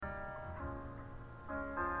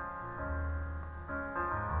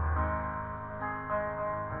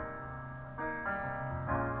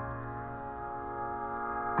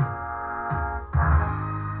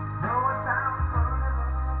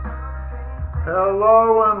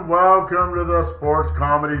Hello and welcome to the Sports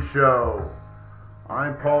Comedy Show.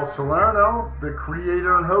 I'm Paul Salerno, the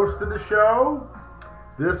creator and host of the show.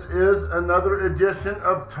 This is another edition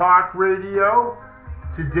of Talk Radio.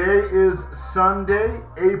 Today is Sunday,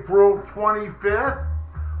 April 25th.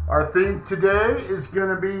 Our theme today is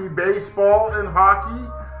going to be baseball and hockey.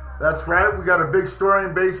 That's right, we got a big story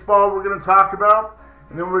in baseball we're going to talk about.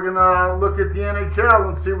 And then we're going to look at the NHL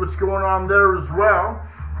and see what's going on there as well.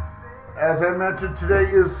 As I mentioned, today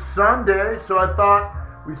is Sunday, so I thought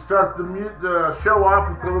we'd start the show off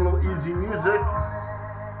with a little easy music.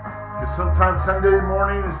 Because sometimes Sunday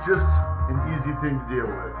morning is just an easy thing to deal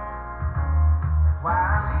with. That's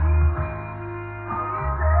why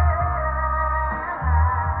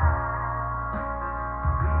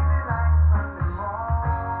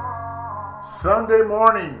Sunday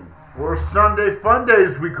morning, or Sunday Fun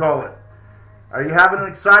Days we call it. Are you having an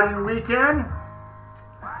exciting weekend?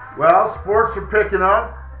 Well, sports are picking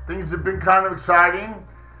up. Things have been kind of exciting.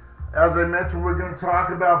 As I mentioned, we're going to talk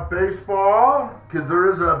about baseball because there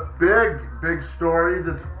is a big story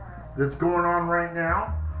that's going on right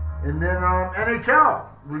now. And then NHL.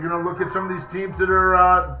 We're going to look at some of these teams that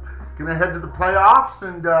are going to head to the playoffs,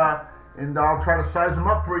 and I'll try to size them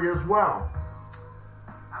up for you as well.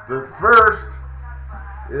 But first,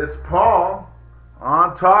 it's Paul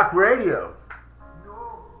on Talk Radio.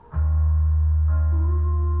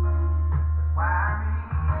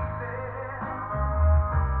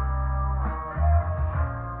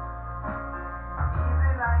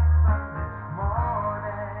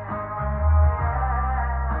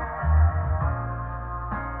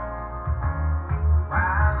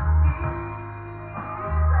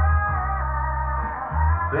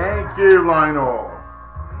 Thank you, Lionel.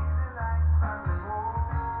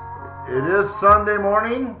 It is Sunday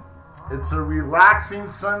morning. It's a relaxing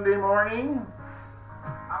Sunday morning.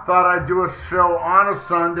 Thought I'd do a show on a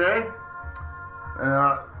Sunday.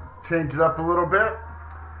 Change it up a little bit.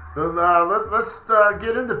 But let's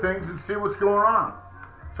get into things and see what's going on.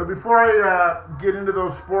 So before I get into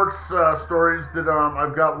those sports stories that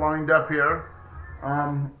I've got lined up here,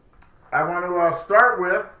 I want to start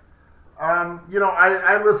with,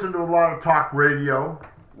 I listen to a lot of talk radio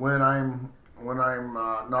when I'm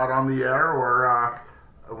not on the air or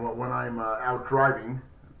when I'm out driving.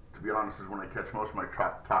 To be honest, is when I catch most of my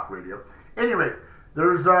talk radio. Anyway,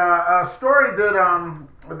 there's a story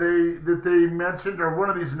that they mentioned, or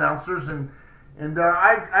one of these announcers, and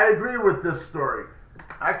I agree with this story.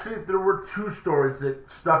 Actually, there were two stories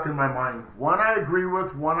that stuck in my mind. One I agree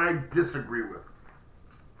with, one I disagree with.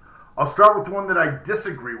 I'll start with the one that I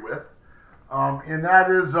disagree with, and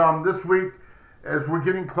that is this week, as we're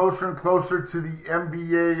getting closer and closer to the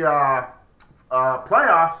NBA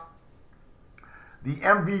playoffs, the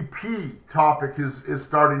MVP topic is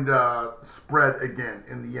starting to spread again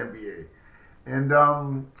in the NBA. And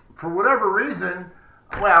for whatever reason,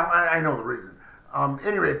 well, I know the reason.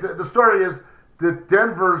 Anyway, the story is that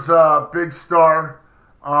Denver's big star,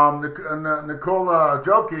 Nikola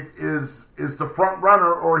Jokic, is the front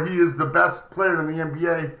runner, or he is the best player in the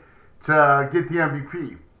NBA to get the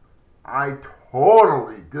MVP. I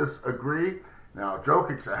totally disagree. Now,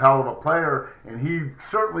 Jokic's a hell of a player, and he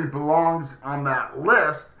certainly belongs on that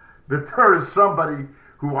list, but there is somebody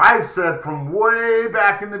who I've said from way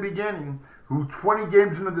back in the beginning, who 20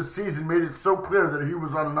 games into the season made it so clear that he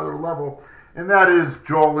was on another level, and that is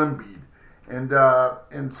Joel Embiid.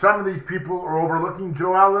 And some of these people are overlooking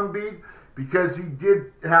Joel Embiid because he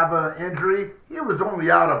did have an injury. He was only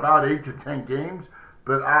out about 8 to 10 games,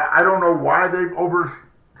 but I don't know why they've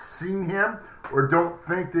overseen him or don't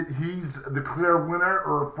think that he's the clear winner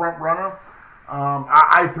or front runner.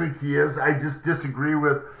 I think he is. I just disagree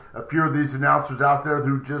with a few of these announcers out there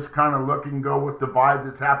who just kind of look and go with the vibe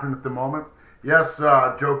that's happening at the moment. Yes,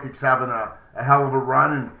 Jokic's having a hell of a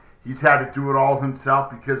run, and he's had to do it all himself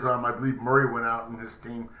because I believe Murray went out in his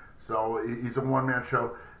team, so he's a one-man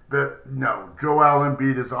show. But no, Joel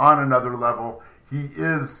Embiid is on another level. He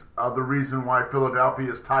is the reason why Philadelphia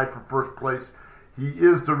is tied for first place. He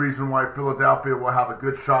is the reason why Philadelphia will have a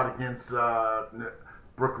good shot against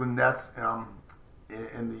Brooklyn Nets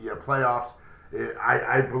in the playoffs.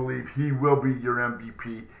 I believe he will be your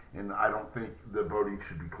MVP, and I don't think the voting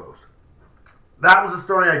should be close. That was a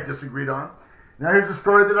story I disagreed on. Now here's a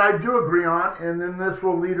story that I do agree on, and then this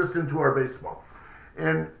will lead us into our baseball.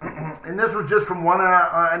 And this was just from one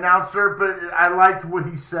announcer, but I liked what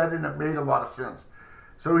he said, and it made a lot of sense.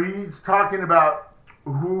 So he's talking about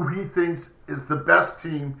who he thinks is the best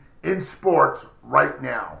team in sports right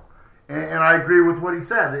now. And I agree with what he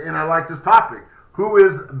said, and I like this topic. Who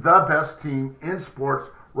is the best team in sports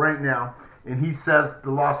right now? and he says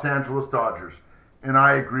the Los Angeles Dodgers, and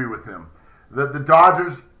I agree with him. That the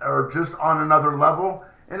Dodgers are just on another level,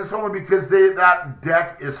 and it's only because that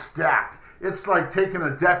deck is stacked. It's like taking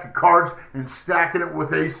a deck of cards and stacking it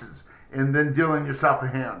with aces, and then dealing yourself a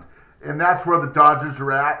hand. And that's where the Dodgers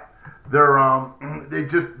are at.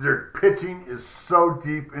 Their pitching is so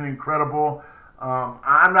deep and incredible.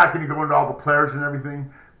 I'm not going to go into all the players and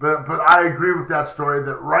everything, but I agree with that story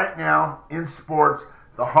that right now in sports,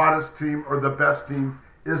 the hottest team or the best team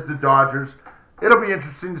is the Dodgers. It'll be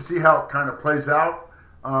interesting to see how it kind of plays out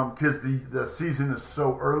because the season is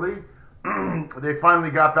so early. They finally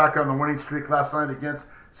got back on the winning streak last night against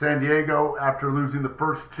San Diego after losing the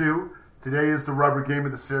first two. Today is the rubber game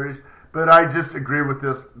of the series. But I just agree with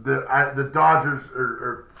this. The Dodgers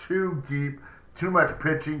are too deep, too much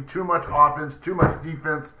pitching, too much offense, too much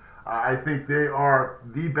defense. I think they are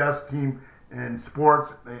the best team in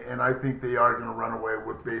sports, and I think they are going to run away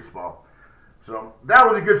with baseball. So that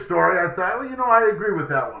was a good story. I thought, I agree with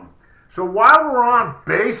that one. So while we're on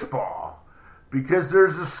baseball, because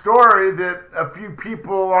there's a story that a few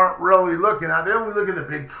people aren't really looking at. They only look at the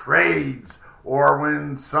big trades or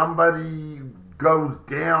when somebody goes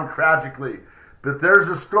down tragically. But there's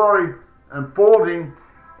a story unfolding,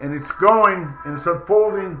 and it's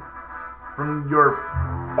unfolding from your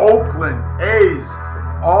Oakland A's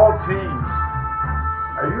of all teams.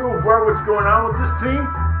 Are you aware what's going on with this team?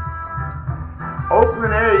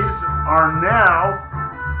 Oakland A's are now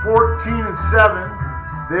 14-7.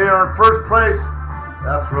 They are in first place.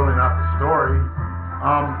 That's really not the story.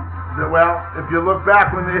 Well, if you look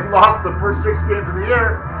back when they lost the first 6 games of the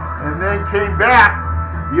year and then came back,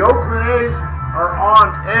 the Oakland A's are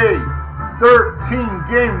on a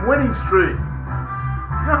 13-game winning streak.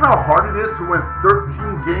 Do you know how hard it is to win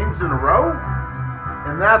 13 games in a row?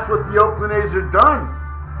 And that's what the Oakland A's have done.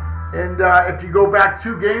 And if you go back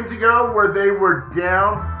 2 games ago where they were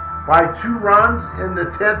down by 2 runs in the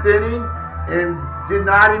 10th inning and did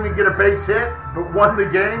not even get a base hit, but won the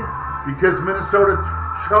game because Minnesota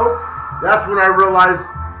choked, that's when I realized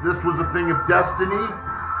this was a thing of destiny.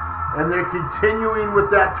 And they're continuing with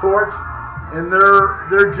that torch, and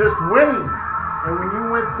they're just winning. And when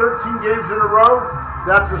you win 13 games in a row,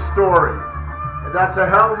 that's a story. And that's a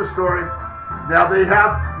hell of a story. Now they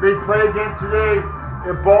play again today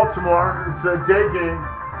in Baltimore. It's a day game.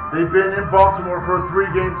 They've been in Baltimore for a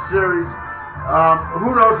 3-game series.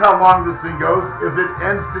 Who knows how long this thing goes, if it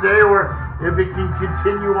ends today or if it can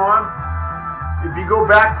continue on. If you go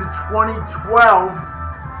back to 2002,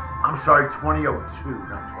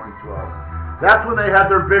 not 2012. That's when they had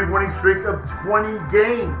their big winning streak of 20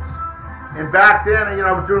 games. And back then,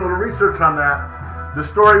 I was doing a little research on that. The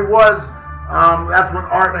story was, that's when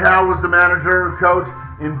Art Howe was the manager and coach,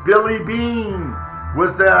 and Billy Beane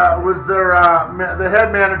was the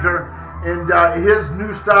head manager. And his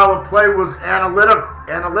new style of play was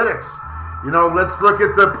analytics. Let's look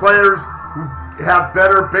at the players who have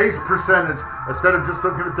better base percentage instead of just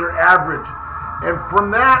looking at their average. And from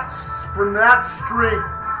that streak,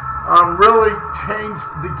 really changed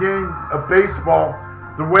the game of baseball,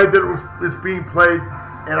 the way that it's being played.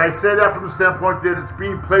 And I say that from the standpoint that it's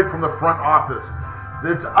being played from the front office.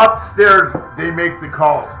 It's upstairs they make the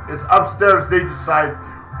calls. It's upstairs they decide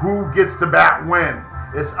who gets to bat when.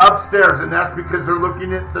 It's upstairs, and that's because they're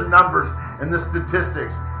looking at the numbers and the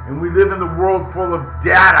statistics. And we live in the world full of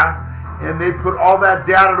data, and they put all that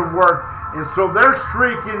data to work. And so their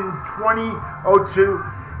streak in 2002,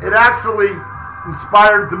 it actually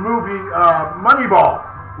inspired the movie Moneyball,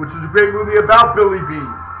 which is a great movie about Billy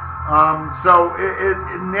Beane. So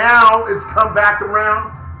now it's come back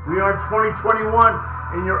around. We are in 2021,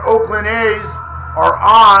 and your Oakland A's are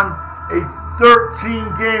on a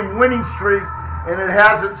 13-game winning streak, and it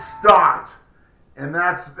hasn't stopped. And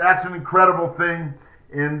that's an incredible thing.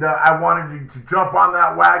 And I wanted you to jump on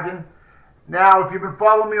that wagon. Now, if you've been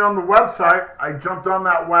following me on the website, I jumped on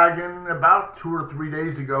that wagon about 2 or 3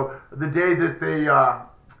 days ago, the day that they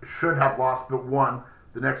should have lost but won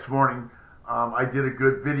the next morning. I did a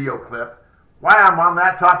good video clip. Why I'm on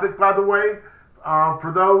that topic, by the way,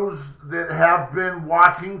 for those that have been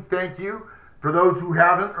watching, thank you. For those who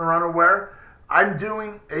haven't or unaware, I'm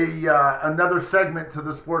doing another segment to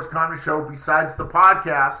the Sports Comedy Show besides the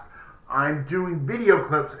podcast. I'm doing video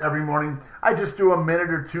clips every morning. I just do a 1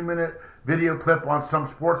 or 2 minute video clip on some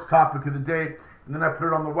sports topic of the day, and then I put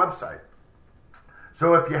it on the website.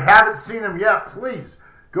 So if you haven't seen them yet, please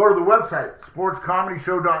go to the website,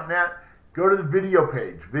 sportscomedyshow.net. Go to the video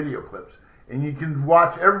page, video clips, and you can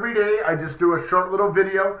watch every day. I just do a short little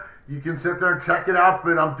video. You can sit there and check it out,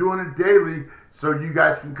 but I'm doing it daily so you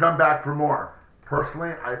guys can come back for more.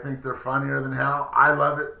 Personally, I think they're funnier than hell. I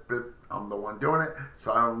love it, but I'm the one doing it,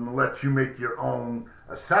 so I'm going to let you make your own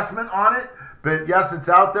assessment on it. But yes, it's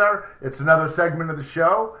out there. It's another segment of the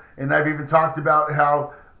show, and I've even talked about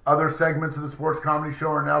how other segments of the Sports Comedy Show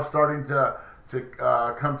are now starting to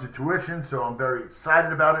come to tuition, so I'm very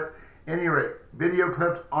excited about it. Any rate, video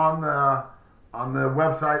clips on the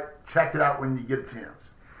website. Check it out when you get a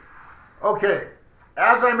chance. Okay,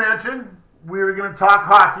 as I mentioned, we were going to talk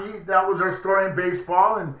hockey. That was our story in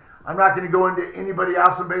baseball, and I'm not going to go into anybody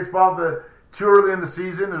else in baseball. Too early in the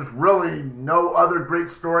season, there's really no other great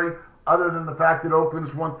story other than the fact that Oakland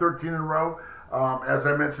has won 13 in a row. As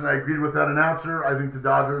I mentioned, I agreed with that announcer. I think the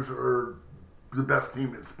Dodgers are the best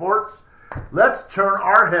team in sports. Let's turn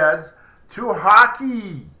our heads to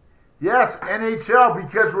hockey. Yes, NHL,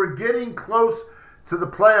 because we're getting close to the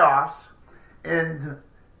playoffs. And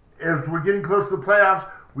as we're getting close to the playoffs,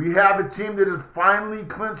 we have a team that has finally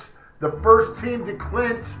clinched, the first team to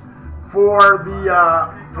clinch for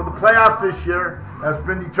the playoffs this year has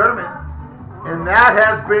been determined. And that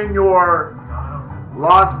has been your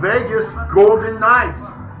Las Vegas Golden Knights.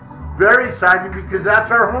 Very exciting because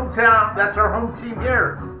that's our hometown. That's our home team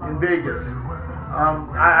here in Vegas.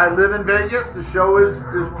 I live in Vegas. The show is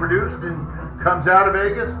produced and comes out of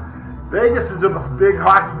Vegas. Vegas is a big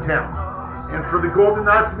hockey town. And for the Golden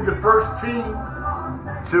Knights to be the first team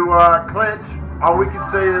to clinch, all we can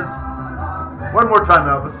say is, one more time,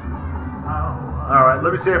 Elvis. All right,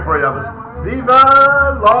 let me say it for you, Elvis.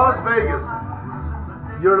 Viva Las Vegas.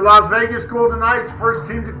 Your Las Vegas Golden Knights,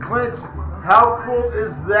 first team to clinch. How cool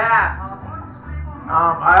is that?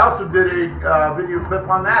 I also did a video clip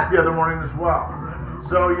on that the other morning as well.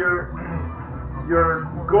 So your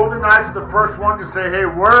Golden Knights are the first one to say, hey,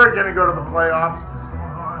 we're going to go to the playoffs.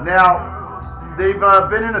 Now, they've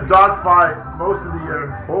been in a dogfight most of the year.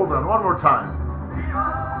 Hold on, one more time.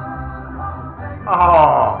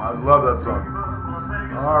 Oh, I love that song.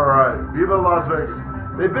 All right, Viva Las Vegas.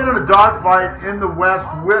 They've been in a dogfight in the West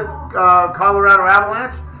with Colorado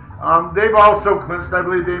Avalanche. They've also clinched. I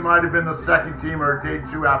believe they might have been the second team or day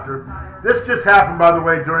two after. This just happened, by the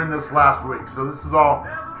way, during this last week. So this is all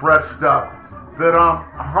fresh stuff. But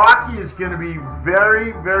hockey is going to be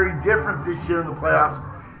very, very different this year in the playoffs.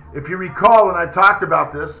 If you recall, and I talked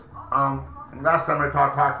about this last time I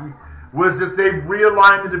talked hockey, was that they've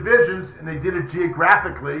realigned the divisions and they did it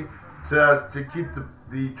geographically to keep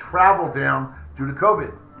the travel down due to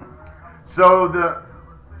COVID. So the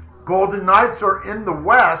Golden Knights are in the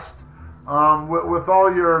West with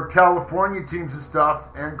all your California teams and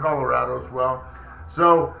stuff, and Colorado as well.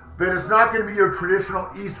 So, but it's not going to be your traditional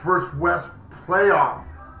East versus West playoff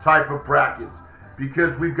type of brackets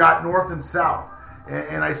because we've got North and South.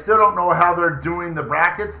 And I still don't know how they're doing the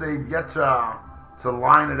brackets. They've yet to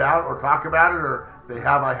line it out or talk about it, or they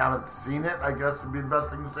have. I haven't seen it, I guess would be the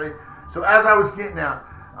best thing to say. So as I was getting at,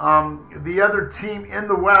 the other team in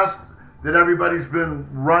the West that everybody's been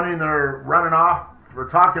running off for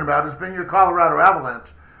talking about has been your Colorado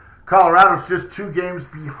Avalanche. Colorado's just 2 games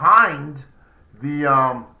behind the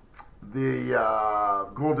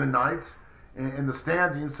Golden Knights in the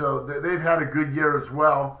standings, so they've had a good year as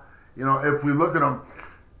well. You know, if we look at them,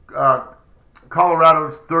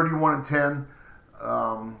 Colorado's 31-10.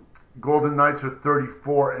 Golden Knights are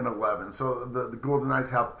 34-11. So the Golden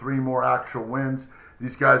Knights have 3 more actual wins.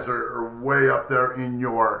 These guys are way up there in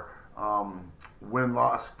your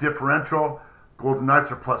win-loss differential. Golden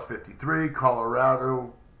Knights are plus 53.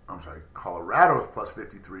 Colorado's plus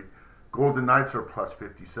 53. Golden Knights are plus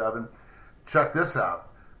 57. Check this out.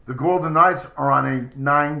 The Golden Knights are on a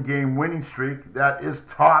 9-game winning streak. That is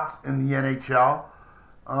tops in the NHL.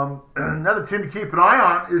 Another team to keep an eye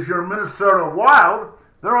on is your Minnesota Wild.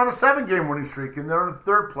 They're on a 7-game winning streak, and they're in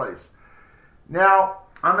 3rd place. Now,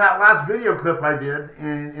 on that last video clip I did,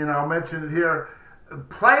 and I'll mention it here,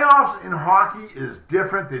 playoffs in hockey is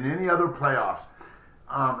different than any other playoffs.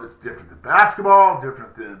 It's different than basketball,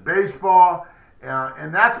 different than baseball,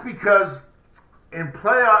 and that's because in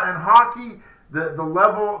hockey, the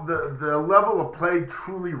level of play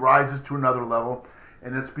truly rises to another level,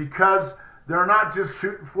 and it's because they're not just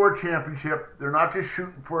shooting for a championship, they're not just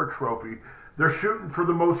shooting for a trophy, they're shooting for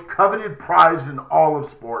the most coveted prize in all of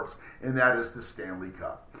sports, and that is the Stanley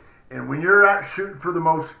Cup. And when you're out shooting for the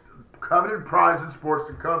most coveted prize in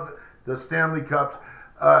sports, the Stanley Cups,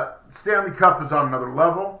 Stanley Cup is on another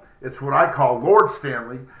level. It's what I call Lord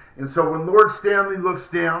Stanley. And so when Lord Stanley looks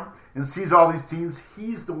down and sees all these teams,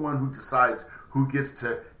 he's the one who decides who gets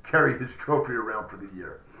to carry his trophy around for the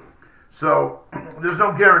year. So there's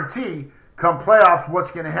no guarantee come playoffs what's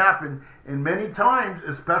going to happen. And many times,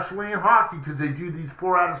 especially in hockey, because they do these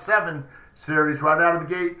 4 out of 7 series right out of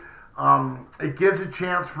the gate, it gives a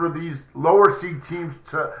chance for these lower seed teams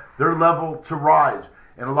to their level to rise.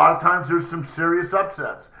 And a lot of times there's some serious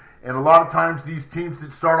upsets. And a lot of times these teams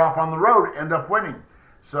that start off on the road end up winning.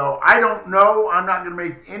 So I don't know. I'm not going to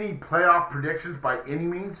make any playoff predictions by any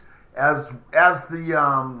means. As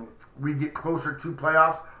we get closer to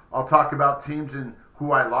playoffs, I'll talk about teams and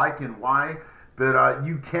who I like and why. But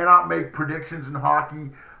you cannot make predictions in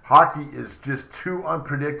hockey. Hockey is just too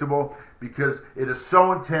unpredictable because it is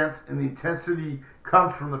so intense, and the intensity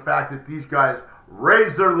comes from the fact that these guys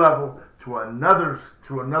raise their level to another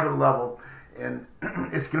level, and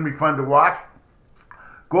it's going to be fun to watch.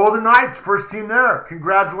 Golden Knights, first team there.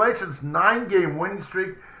 Congratulations, 9-game winning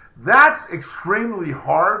streak. That's extremely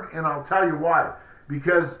hard, and I'll tell you why.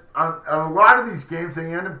 Because on a lot of these games,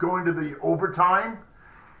 they end up going to the overtime,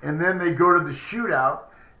 and then they go to the shootout.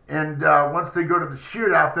 And once they go to the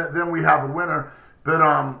shootout, then we have a winner. But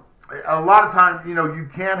a lot of times, you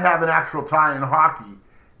can have an actual tie in hockey,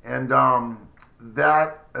 and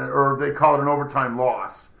or they call it an overtime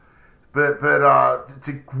loss. But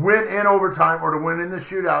to win in overtime or to win in the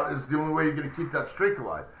shootout is the only way you're going to keep that streak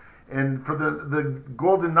alive. And for the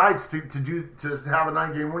Golden Knights to have a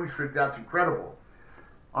 9-game winning streak, that's incredible.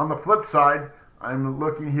 On the flip side, I'm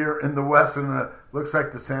looking here in the West, and it looks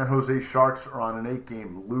like the San Jose Sharks are on an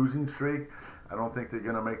 8-game losing streak. I don't think they're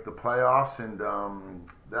going to make the playoffs, and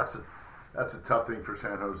that's a tough thing for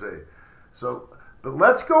San Jose. But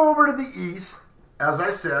let's go over to the East, as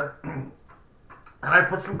I said, and I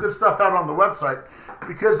put some good stuff out on the website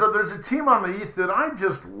because there's a team on the East that I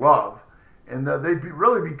just love, and they've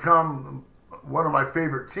really become one of my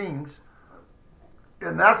favorite teams,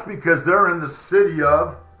 and that's because they're in the city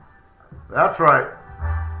of, that's right,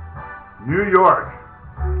 New York.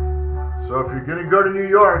 So if you're going to go to New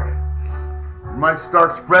York, you might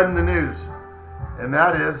start spreading the news, and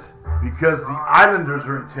that is because the Islanders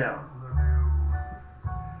are in town.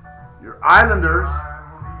 Your Islanders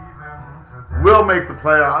will make the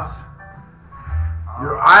playoffs.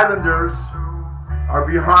 Your Islanders are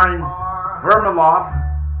behind Varlamov,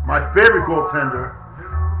 my favorite goaltender,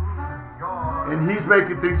 and he's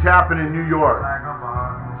making things happen in New York.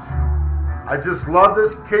 I just love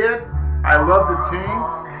this kid. I love the team.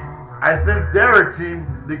 I think they're a team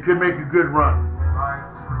that could make a good run.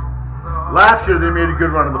 Last year they made a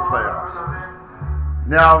good run in the playoffs.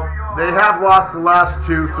 Now, they have lost the last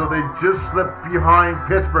two, so they just slipped behind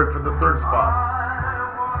Pittsburgh for the third spot.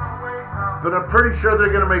 But I'm pretty sure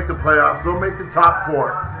they're going to make the playoffs. They'll make the top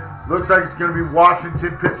 4. Looks like it's going to be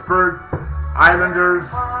Washington, Pittsburgh,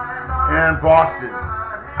 Islanders, and Boston.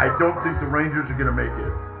 I don't think the Rangers are going to make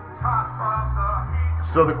it.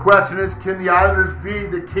 So the question is, can the Islanders be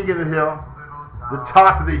the king of the hill, the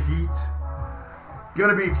top of the heat? Going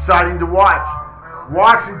to be exciting to watch.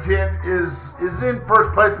 Washington is in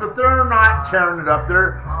first place, but they're not tearing it up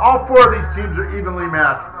there. All 4 of these teams are evenly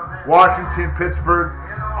matched. Washington, Pittsburgh,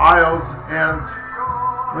 Isles, and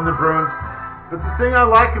the Bruins. But the thing I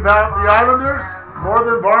like about the Islanders, more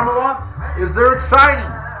than Varlamov, is they're exciting.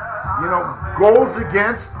 Goals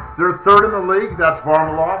against, they're 3rd in the league. That's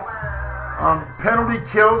Varlamov. Penalty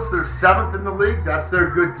kills, they're 7th in the league. That's their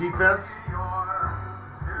good defense.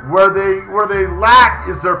 Where they lack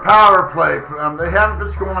is their power play. They haven't been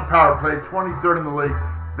scoring on power play, 23rd in the league.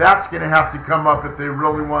 That's going to have to come up if they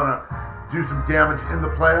really want to do some damage in the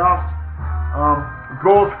playoffs.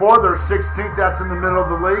 Goals for, they're 16th. That's in the middle of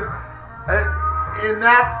the league. In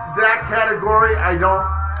that category, I don't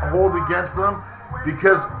hold against them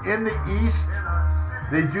because in the East,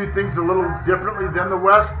 they do things a little differently than the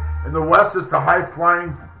West. In the West, it's the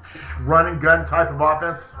high-flying, run-and-gun type of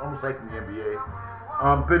offense, almost like in the NBA.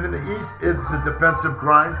 But in the East, it's a defensive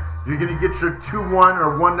grind. You're going to get your 2-1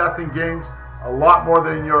 or 1-0 games a lot more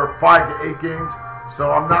than your 5-8 games.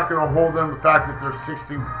 So I'm not going to hold them the fact that they're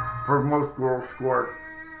 16 for most goals scored.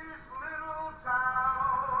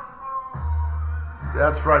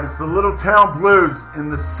 That's right. It's the Little Town Blues in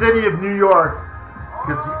the city of New York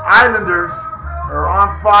because the Islanders are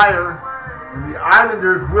on fire, and the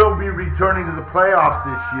Islanders will be returning to the playoffs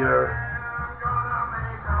this year.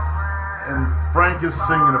 And Frank is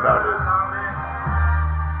singing about it.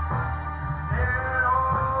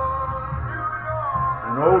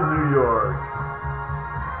 In old New York.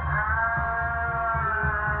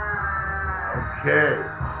 Okay.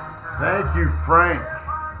 Thank you, Frank.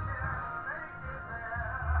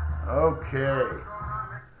 Okay.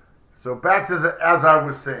 So back to as I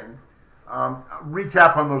was saying.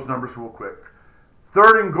 Recap on those numbers real quick.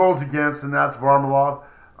 3rd in goals against, and that's Varlamov.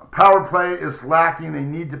 Power play is lacking. They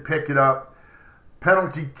need to pick it up.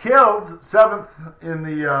 Penalty killed, 7th in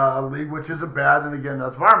the league, which isn't bad. And again,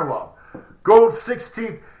 that's Varlamov. Gold,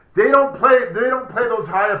 16th. They don't play those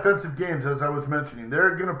high offensive games, as I was mentioning.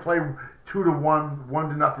 They're going to play 2-1,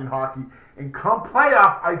 1-0 hockey. And come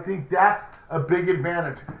playoff, I think that's a big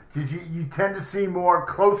advantage because you tend to see more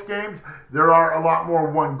close games. There are a lot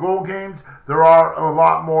more one-goal games. There are a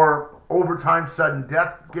lot more overtime, sudden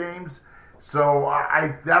death games. So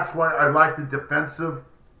that's why I like the defensive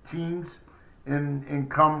teams in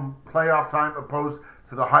come playoff time opposed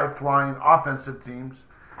to the high-flying offensive teams.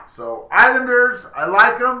 So Islanders, I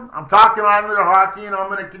like them. I'm talking Islander hockey, and I'm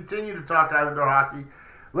going to continue to talk Islander hockey.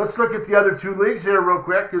 Let's look at the other two leagues here real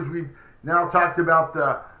quick because we've now talked about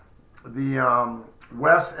the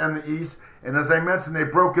West and the East. And as I mentioned, they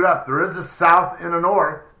broke it up. There is a South and a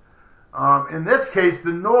North. In this case,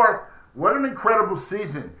 the North, what an incredible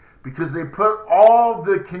season because they put all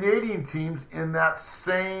the Canadian teams in that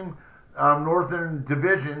same Northern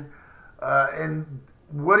Division. And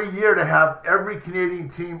what a year to have every Canadian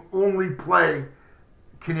team only play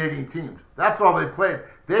Canadian teams. That's all they played.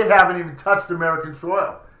 They haven't even touched American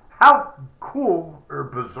soil. How cool or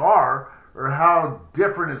bizarre or how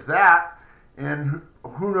different is that? And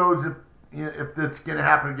who knows if that's going to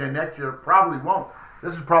happen again next year? Probably won't.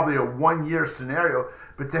 This is probably a one-year scenario.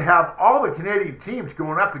 But to have all the Canadian teams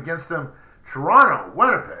going up against them, Toronto,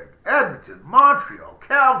 Winnipeg, Edmonton, Montreal,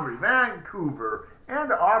 Calgary, Vancouver,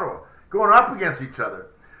 and Ottawa, going up against each other.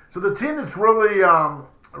 So the team that's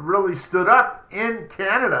really stood up in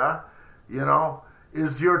Canada,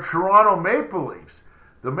 is your Toronto Maple Leafs.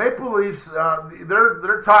 The Maple Leafs,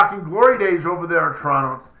 they're talking glory days over there in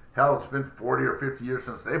Toronto. Hell, it's been 40 or 50 years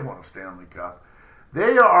since they've won a Stanley Cup.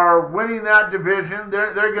 They are winning that division.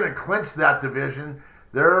 They're going to clinch that division.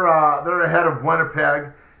 They're ahead of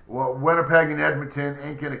Winnipeg. Well, Winnipeg and Edmonton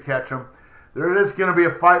ain't going to catch them. There is going to be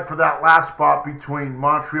a fight for that last spot between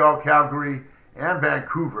Montreal, Calgary, and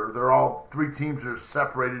Vancouver. They're all three teams are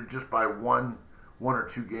separated just by one or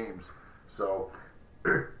two games. So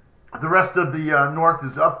the rest of the North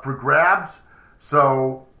is up for grabs.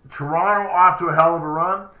 So Toronto off to a hell of a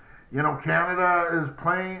run. Canada is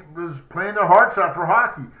playing their hearts out for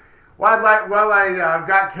hockey. Well, I've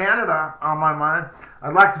got Canada on my mind.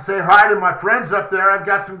 I'd like to say hi to my friends up there. I've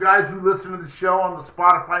got some guys who listen to the show on the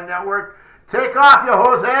Spotify network. Take off, you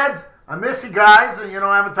hose heads. I miss you guys, and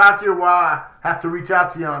I haven't talked to you in a while. I have to reach out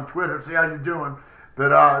to you on Twitter, see how you're doing.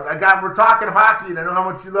 But we're talking hockey, and I know how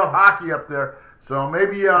much you love hockey up there. So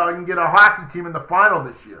maybe I can get a hockey team in the final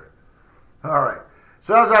this year. All right.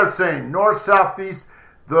 So as I was saying, North, South, East,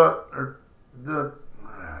 let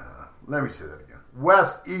me say that again.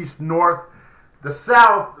 West, East, North. The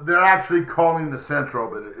South, they're actually calling the Central,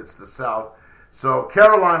 but it's the South. So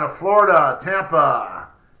Carolina, Florida, Tampa,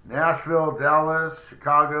 Nashville, Dallas,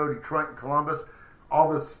 Chicago, Detroit, and Columbus, all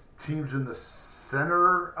the teams in the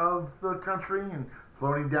center of the country and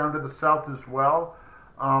floating down to the south as well.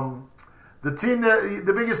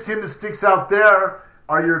 The biggest team that sticks out there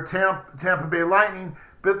are your Tampa Bay Lightning,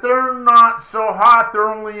 but they're not so hot. They're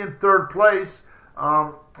only in third place,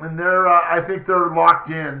 and I think they're locked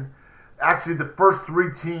in. Actually, the first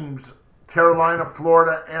three teams, Carolina,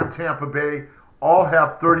 Florida, and Tampa Bay, all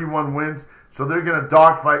have 31 wins. So they're going to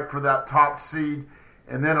dogfight for that top seed.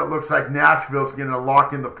 And then it looks like Nashville's going to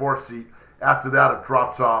lock in the fourth seed. After that, it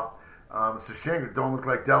drops off. It's a shame it don't look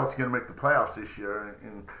like Dallas is going to make the playoffs this year.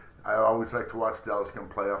 And I always like to watch Dallas come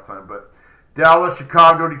playoff time. But Dallas,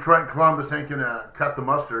 Chicago, Detroit, and Columbus ain't going to cut the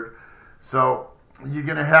mustard. So you're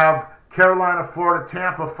going to have Carolina, Florida,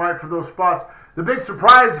 Tampa fight for those spots. The big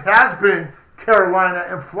surprise has been Carolina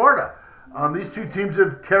and Florida. These two teams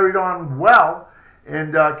have carried on well.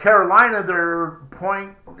 And Carolina, their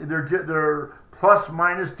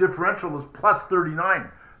plus-minus differential is plus 39.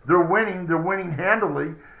 They're winning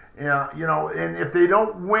handily. And if they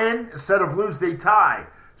don't win, instead of lose, they tie.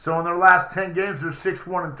 So in their last 10 games, they're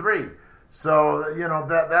 6-1-3. So,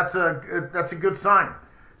 that's a good sign.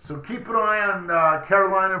 So keep an eye on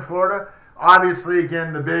Carolina and Florida. Obviously,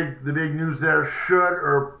 again, the big news there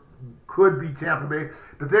could be Tampa Bay,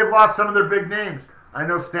 but they've lost some of their big names. I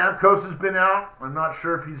know Stamkos has been out. I'm not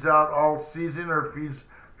sure if he's out all season or if he's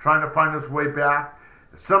trying to find his way back.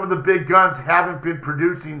 Some of the big guns haven't been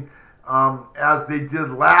producing as they did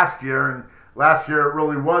last year, and last year it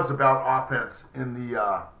really was about offense in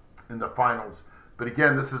the finals. But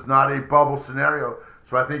again, this is not a bubble scenario,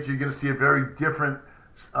 so I think you're going to see a very different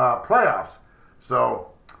playoffs.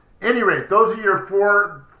 So, at any rate, those are your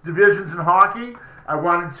four divisions in hockey. I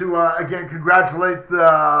wanted to, again, congratulate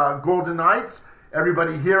the Golden Knights.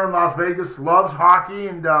 Everybody here in Las Vegas loves hockey,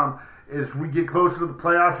 and as we get closer to the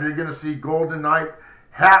playoffs, you're going to see Golden Knight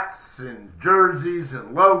hats and jerseys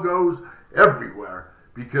and logos everywhere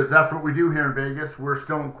because that's what we do here in Vegas. We're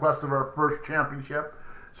still in quest of our first championship.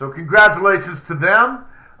 So congratulations to them.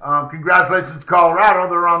 Congratulations to Colorado.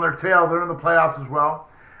 They're on their tail. They're in the playoffs as well.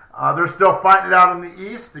 They're still fighting it out in the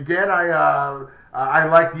East. Again, I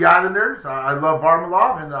like the Islanders. I love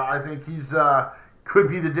Varlamov, and I think he's could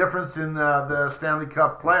be the difference in the Stanley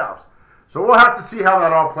Cup playoffs. So we'll have to see how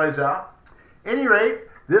that all plays out. Any rate,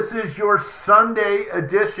 this is your Sunday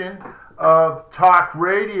edition of Talk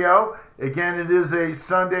Radio. Again, it is a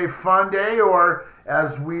Sunday fun day, or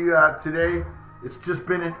as we today, it's just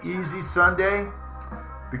been an easy Sunday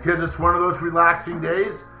because it's one of those relaxing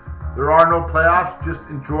days. There are no playoffs. Just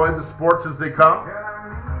enjoy the sports as they come.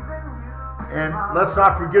 And let's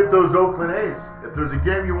not forget those Oakland A's. If there's a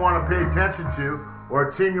game you want to pay attention to or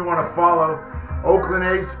a team you want to follow, Oakland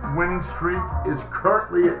A's winning streak is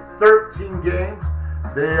currently at 13 games.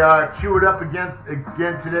 They queued up again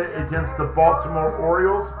today against the Baltimore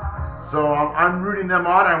Orioles. So I'm rooting them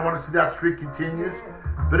on. I want to see that streak continues.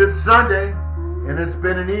 But it's Sunday, and it's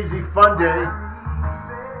been an easy, fun day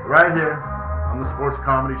right here on the Sports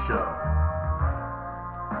Comedy Show.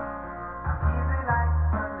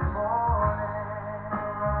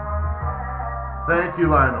 Thank you,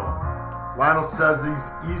 Lionel. Lionel says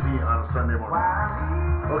he's easy on a Sunday morning.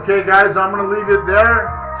 Okay, guys, I'm going to leave it there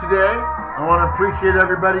today. I want to appreciate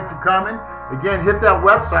everybody for coming. Again, hit that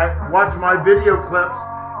website, watch my video clips,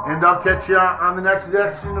 and I'll catch you on the next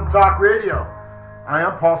edition of Talk Radio. I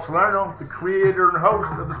am Paul Salerno, the creator and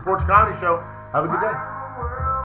host of the Sports Comedy Show. Have a good day.